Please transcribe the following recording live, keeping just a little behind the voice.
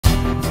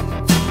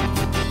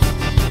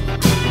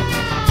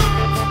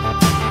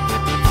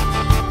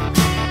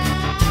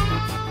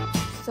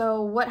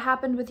what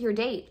happened with your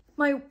date?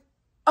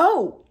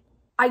 Oh,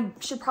 I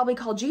should probably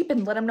call Jeep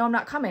and let him know I'm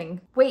not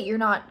coming. Wait, you're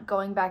not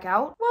going back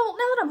out? Well,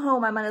 now that I'm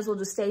home, I might as well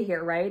just stay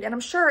here, right? And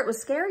I'm sure it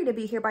was scary to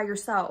be here by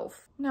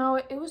yourself. No,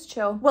 it was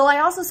chill. Well, I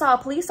also saw a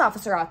police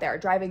officer out there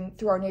driving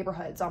through our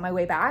neighborhoods on my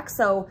way back,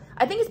 so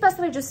I think it's best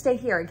that I just stay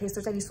here in case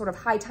there's any sort of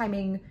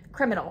high-timing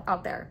criminal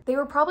out there. They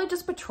were probably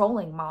just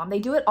patrolling, Mom. They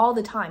do it all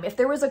the time. If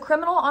there was a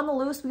criminal on the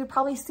loose, we would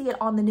probably see it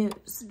on the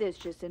news. This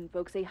just in,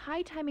 folks. A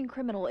high-timing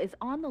criminal is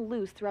on the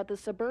loose throughout the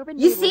suburban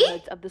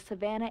neighborhoods of the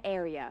Savannah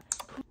area.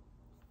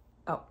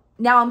 Oh,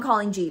 now I'm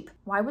calling Jeep.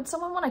 Why would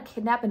someone want to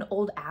kidnap an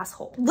old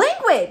asshole?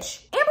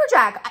 Language!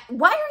 AmberJack,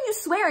 why are you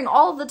swearing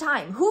all of the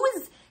time? Who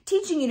is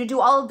teaching you to do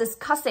all of this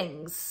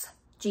cussings?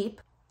 Jeep?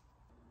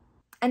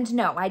 And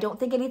no, I don't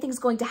think anything's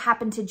going to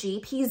happen to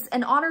Jeep. He's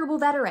an honorable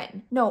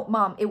veteran. No,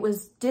 Mom, it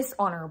was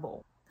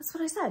dishonorable. That's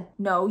what I said.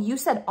 No, you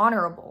said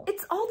honorable.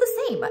 It's all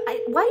the same. Why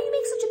do you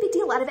make such a big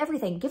deal out of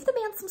everything? Give the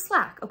man some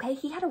slack, okay?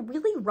 He had a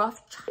really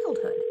rough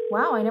childhood.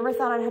 Wow, I never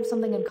thought I'd have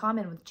something in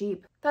common with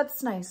Jeep.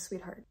 That's nice,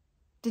 sweetheart.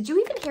 Did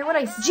you even hear what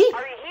I said? Jeep! Are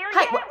you here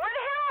Hi, yet? Where the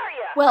hell are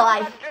you? Well,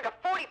 I'm about to drink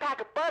a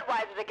 40-pack of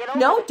Budweiser to get over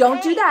No, this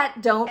don't do pain.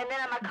 that.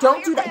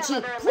 Don't do that,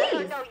 Jeep, grandmother and let her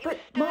please. know you But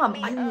stood Mom, me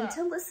you up. need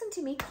to listen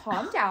to me.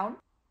 Calm down.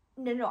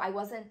 No, I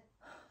wasn't.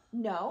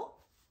 No.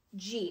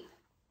 Jeep.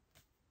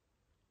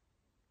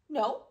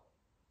 No.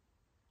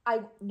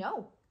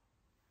 No.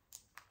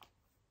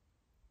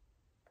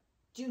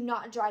 Do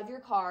not drive your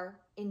car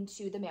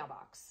into the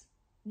mailbox.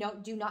 No,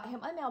 do not hit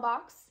my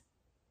mailbox.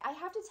 I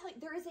have to tell you,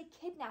 there is a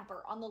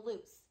kidnapper on the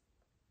loose.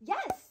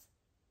 Yes.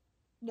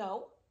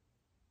 No.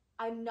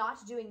 I'm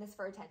not doing this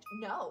for attention.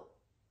 No.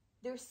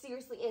 There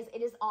seriously is.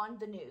 It is on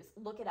the news.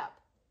 Look it up.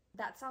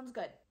 That sounds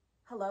good.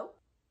 Hello?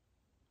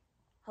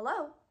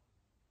 Hello?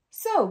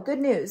 So, good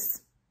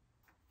news.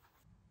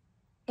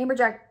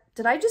 AmberJack,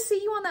 did I just see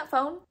you on that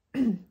phone?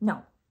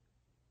 No.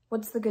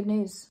 What's the good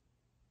news?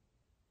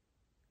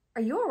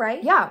 Are you all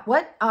right? Yeah,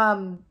 what?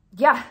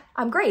 Yeah,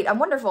 I'm great. I'm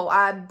wonderful.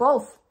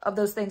 Both of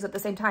those things at the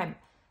same time,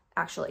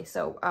 actually.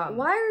 So,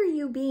 why are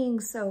you being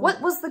so...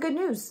 What was the good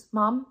news,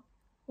 Mom?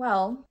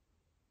 Well,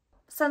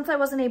 since I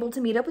wasn't able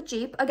to meet up with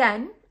Jeep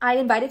again, I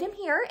invited him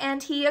here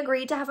and he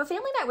agreed to have a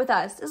family night with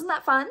us. Isn't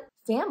that fun?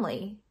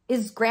 Family?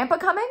 Is Grandpa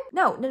coming?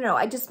 No.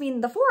 I just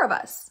mean the four of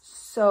us.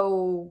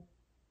 So,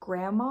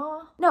 Grandma?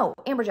 No,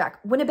 AmberJack,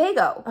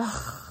 Winnebago.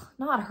 Ugh,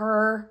 not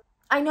her.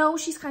 I know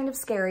she's kind of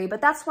scary,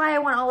 but that's why I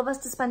want all of us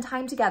to spend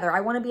time together.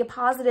 I want to be a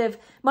positive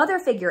mother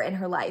figure in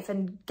her life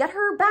and get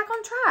her back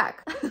on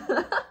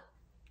track.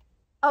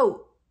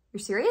 Oh, you're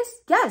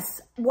serious?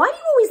 Yes. Why do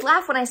you always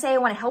laugh when I say I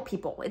want to help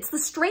people? It's the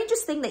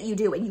strangest thing that you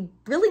do, and you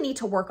really need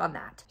to work on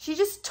that. She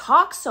just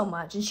talks so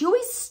much, and she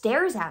always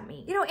stares at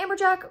me. You know,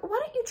 AmberJack, why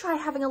don't you try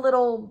having a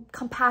little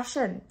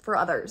compassion for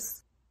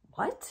others?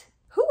 What?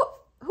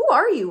 Who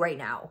are you right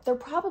now? They're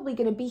probably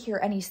gonna be here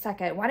any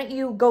second. Why don't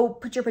you go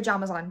put your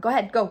pajamas on? Go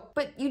ahead, go.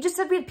 But you just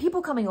said we had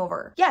people coming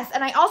over. Yes,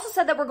 and I also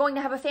said that we're going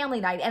to have a family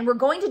night and we're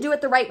going to do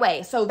it the right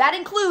way. So that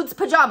includes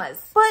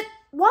pajamas. But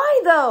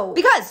why though?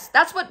 Because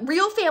that's what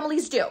real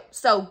families do.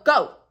 So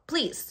go,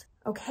 please.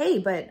 Okay,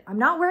 but I'm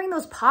not wearing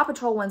those Paw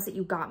Patrol ones that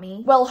you got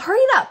me. Well, hurry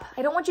it up.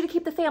 I don't want you to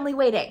keep the family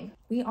waiting.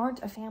 We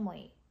aren't a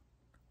family.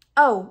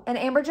 Oh, and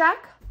AmberJack,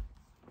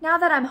 now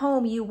that I'm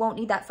home, you won't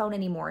need that phone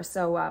anymore.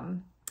 So,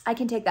 I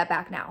can take that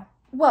back now.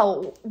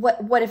 Well,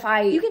 what if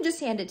I... You can just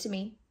hand it to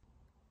me.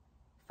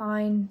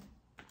 Fine.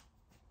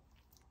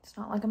 It's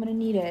not like I'm gonna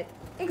need it.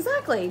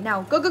 Exactly.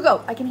 Now,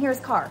 go. I can hear his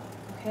car.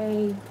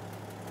 Okay.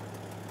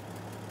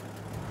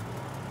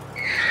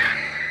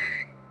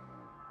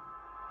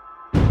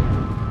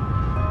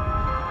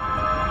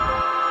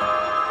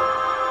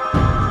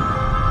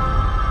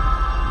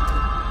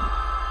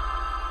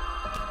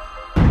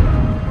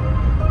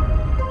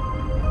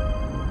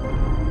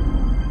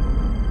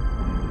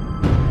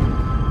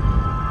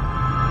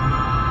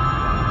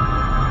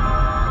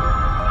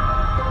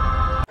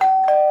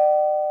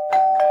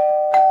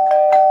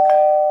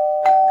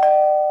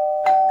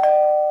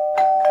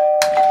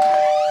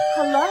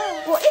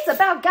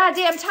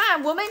 Goddamn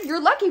time, woman.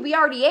 You're lucky we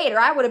already ate, or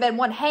I would have been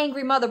one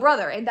hangry mother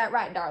brother. Ain't that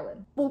right,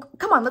 darling? Well,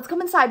 come on, let's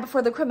come inside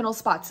before the criminal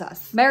spots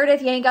us.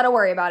 Meredith, you ain't got to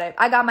worry about it.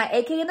 I got my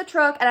AK in the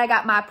truck, and I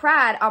got my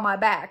pride on my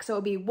back, so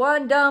it'd be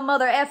one dumb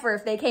mother effer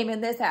if they came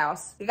in this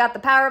house. You got the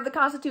power of the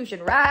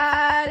Constitution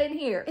right in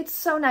here. It's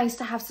so nice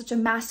to have such a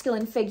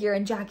masculine figure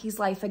in Jackie's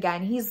life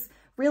again. He's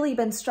really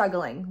been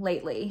struggling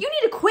lately. You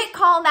need to quit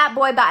calling that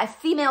boy by a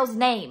female's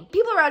name.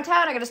 People around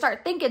town are gonna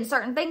start thinking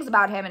certain things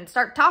about him and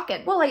start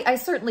talking. Well, I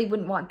certainly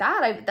wouldn't want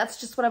that. That's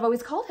just what I've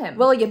always called him.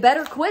 Well, you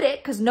better quit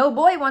it, because no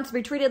boy wants to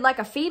be treated like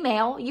a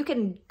female. You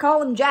can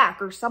call him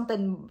Jack or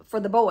something for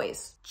the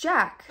boys.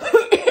 Jack?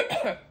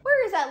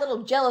 Where is that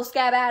little jello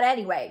scab at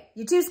anyway?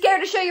 You too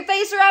scared to show your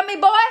face around me,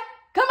 boy?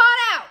 Come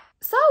on out!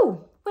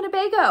 So,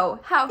 Winnebago,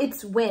 how?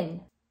 It's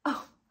Win.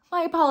 Oh.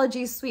 My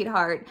apologies,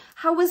 sweetheart.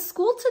 How was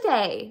school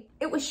today?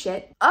 It was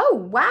shit. Oh,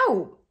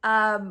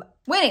 wow.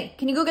 Winnie,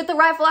 can you go get the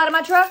rifle out of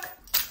my truck?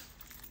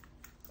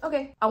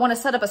 Okay. I want to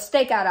set up a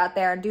stakeout out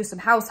there and do some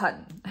house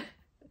hunting.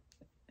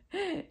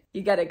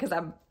 You get it, because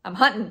I'm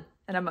hunting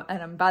and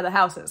I'm by the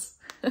houses.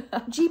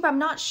 Jeep, I'm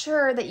not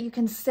sure that you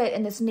can sit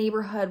in this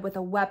neighborhood with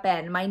a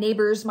weapon. My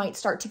neighbors might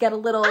start to get a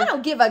little... I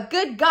don't give a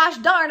good gosh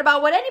darn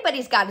about what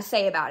anybody's got to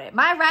say about it.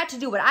 My right to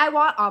do what I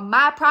want on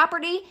my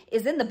property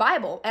is in the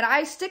Bible, and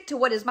I stick to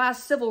what is my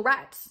civil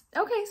rights.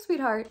 Okay,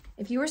 sweetheart.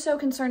 If you were so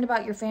concerned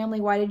about your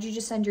family, why did you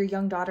just send your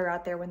young daughter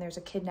out there when there's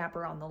a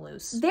kidnapper on the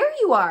loose? There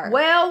you are.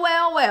 Well,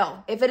 well,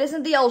 well. If it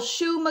isn't the old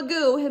Shoe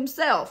Magoo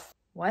himself.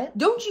 What?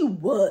 Don't you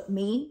what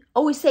me?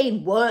 Always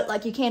saying what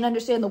like you can't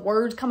understand the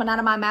words coming out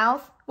of my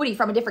mouth? What are you,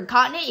 from a different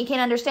continent? You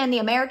can't understand the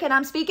American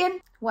I'm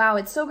speaking? Wow,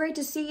 it's so great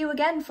to see you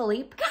again,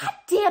 Philippe. God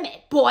damn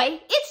it, boy.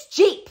 It's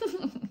Jeep.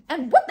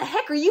 And what the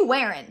heck are you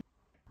wearing?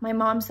 My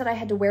mom said I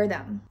had to wear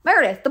them.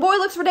 Meredith, the boy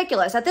looks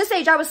ridiculous. At this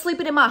age, I was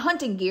sleeping in my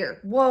hunting gear.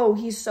 Whoa,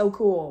 he's so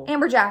cool.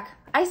 AmberJack,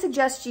 I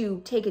suggest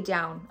you take it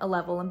down a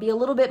level and be a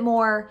little bit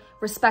more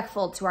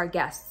respectful to our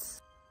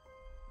guests.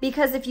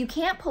 Because if you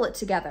can't pull it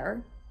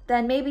together,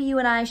 then maybe you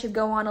and I should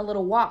go on a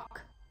little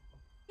walk.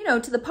 You know,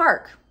 to the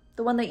park.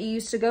 The one that you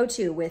used to go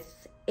to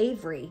with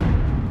Avery.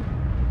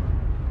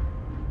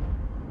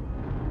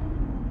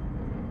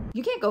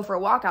 You can't go for a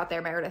walk out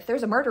there, Meredith.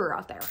 There's a murderer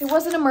out there. It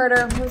wasn't a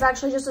murder. It was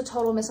actually just a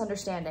total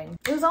misunderstanding.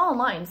 It was all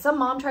online. Some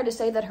mom tried to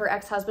say that her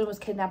ex-husband was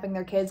kidnapping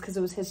their kids because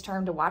it was his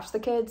turn to watch the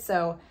kids,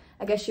 so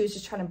I guess she was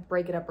just trying to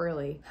break it up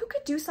early. Who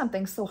could do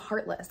something so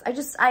heartless?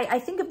 I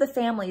think of the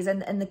families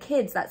and the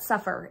kids that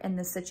suffer in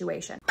this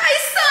situation. My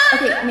son!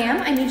 Okay,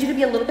 ma'am, I need you to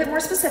be a little bit more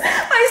specific.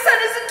 My son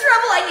is in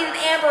trouble. I need an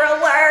Amber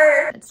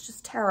Alert. It's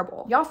just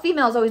terrible. Y'all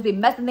females always be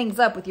messing things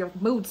up with your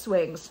mood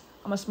swings.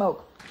 I'm gonna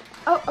smoke.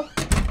 Oh, okay.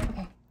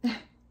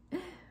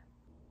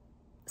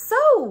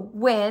 So,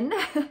 Win,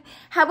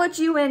 how about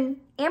you and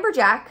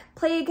AmberJack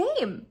play a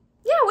game?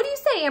 Yeah, what do you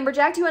say,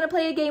 AmberJack? Do you want to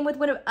play a game with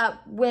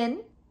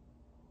Win?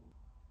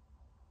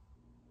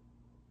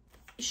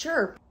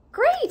 Sure.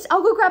 Great,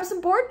 I'll go grab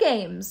some board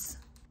games.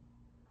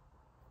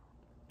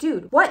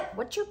 Dude, what?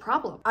 What's your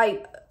problem?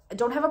 I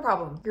don't have a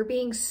problem. You're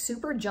being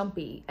super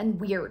jumpy and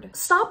weird.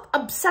 Stop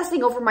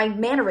obsessing over my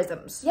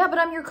mannerisms. Yeah, but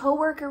I'm your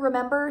coworker,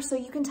 remember? So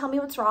you can tell me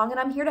what's wrong and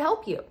I'm here to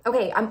help you.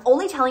 Okay, I'm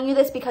only telling you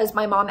this because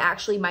my mom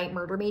actually might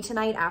murder me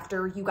tonight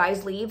after you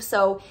guys leave.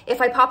 So if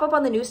I pop up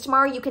on the news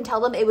tomorrow, you can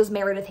tell them it was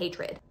Meredith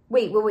Hatred.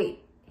 Wait.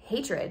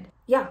 Hatred?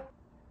 Yeah,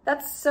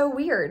 that's so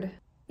weird.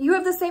 You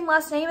have the same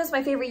last name as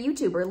my favorite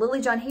YouTuber,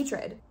 LillyJohn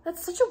Hatred.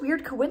 That's such a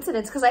weird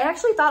coincidence because I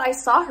actually thought I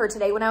saw her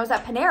today when I was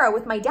at Panera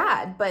with my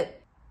dad, but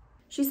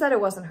she said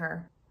it wasn't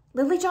her.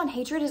 LillyJohn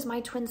Hatred is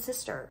my twin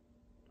sister.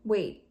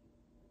 Wait,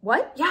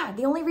 what? Yeah,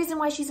 the only reason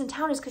why she's in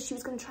town is because she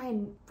was gonna try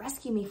and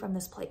rescue me from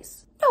this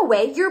place. No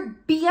way, you're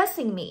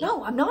BSing me.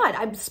 No, I'm not.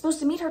 I'm supposed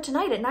to meet her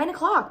tonight at 9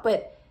 o'clock,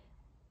 but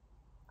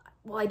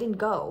well, I didn't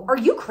go. Are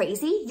you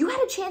crazy? You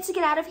had a chance to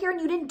get out of here and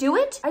you didn't do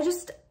it? I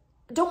just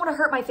don't want to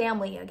hurt my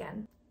family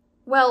again.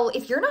 Well,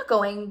 if you're not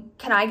going,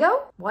 can I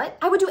go? What?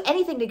 I would do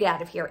anything to get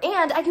out of here.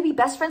 And I could be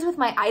best friends with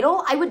my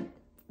idol.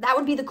 That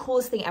would be the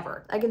coolest thing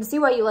ever. I can see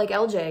why you like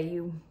LJ.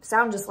 You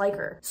sound just like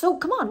her. So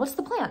come on, what's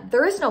the plan?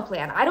 There is no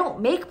plan. I don't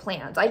make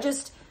plans. I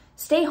just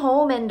stay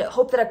home and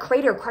hope that a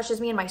crater crushes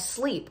me in my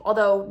sleep.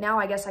 Although now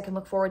I guess I can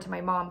look forward to my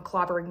mom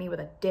clobbering me with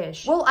a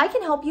dish. Well, I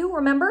can help you,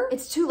 remember?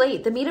 It's too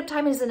late. The meetup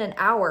time is in an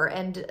hour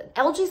and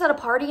LG's at a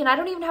party and I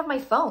don't even have my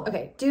phone.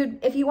 Okay, dude,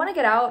 if you want to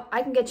get out,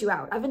 I can get you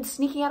out. I've been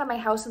sneaking out of my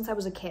house since I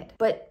was a kid.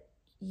 But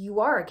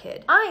you are a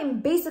kid. I'm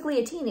basically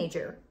a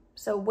teenager.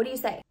 So what do you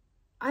say?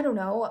 I don't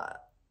know.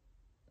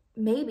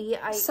 Maybe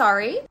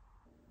Sorry?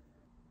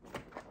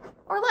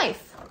 Or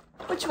life?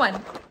 Which one?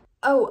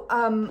 Oh,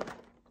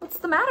 what's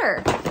the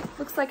matter?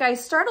 Looks like I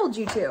startled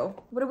you two.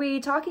 What are we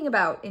talking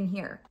about in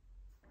here?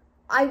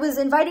 I was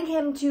inviting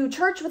him to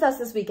church with us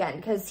this weekend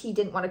because he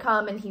didn't want to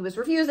come and he was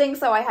refusing,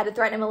 so I had to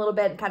threaten him a little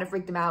bit and kind of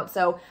freaked him out.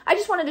 So I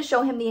just wanted to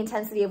show him the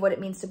intensity of what it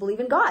means to believe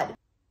in God.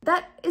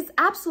 That is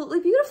absolutely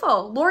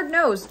beautiful. Lord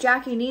knows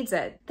Jackie needs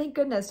it. Thank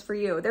goodness for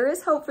you. There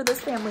is hope for this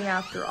family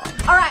after all.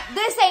 All right,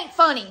 this ain't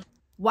funny.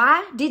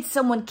 Why did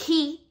someone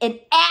key an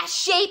ass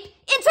shape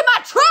into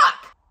my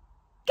truck?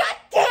 God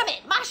damn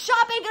it, my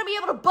shop ain't gonna be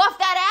able to buff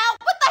that out.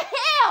 What the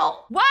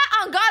hell? Why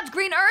on God's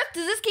green earth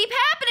does this keep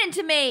happening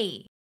to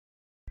me?